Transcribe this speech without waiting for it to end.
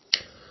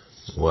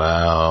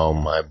Wow,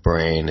 my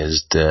brain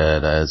is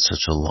dead. I had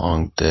such a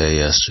long day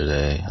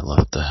yesterday. I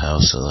left the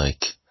house at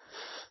like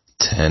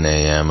 10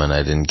 a.m. and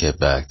I didn't get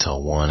back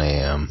till 1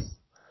 a.m.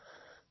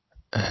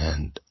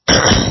 And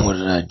what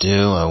did I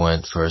do? I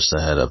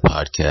had a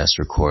podcast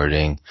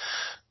recording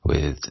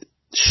with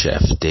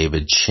Chef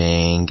David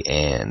Chang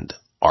and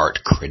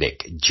art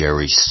critic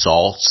Jerry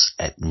Saltz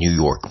at New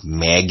York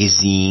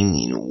Magazine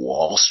in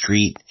Wall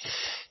Street.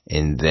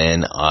 And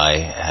then I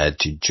had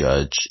to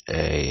judge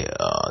a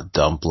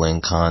dumpling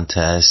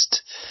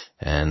contest,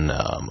 and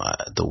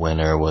the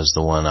winner was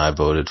the one I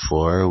voted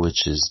for,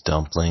 which is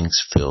dumplings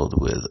filled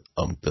with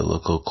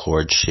umbilical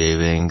cord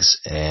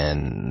shavings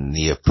and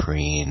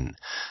neoprene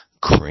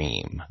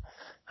cream.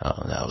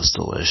 That was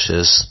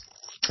delicious.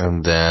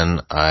 And then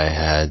I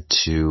had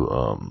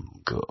to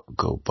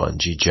go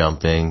bungee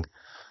jumping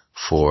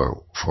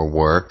for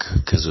work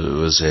because it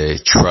was a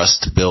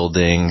trust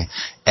building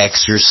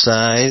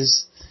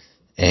exercise.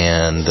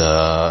 And,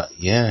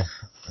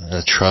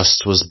 the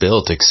trust was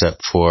built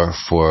except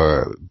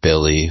for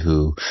Billy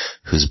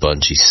whose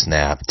bungee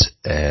snapped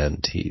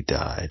and he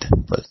died.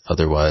 But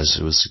otherwise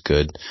it was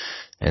good.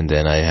 And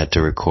then I had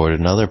to record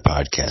another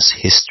podcast,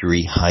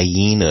 History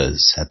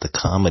Hyenas at the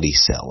Comedy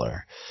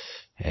Cellar.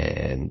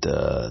 And,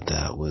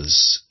 that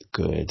was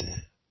good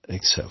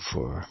except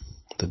for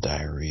the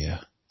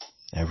diarrhea.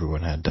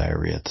 Everyone had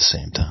diarrhea at the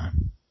same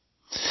time.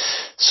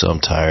 So I'm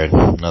tired.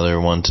 Another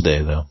one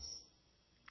today though.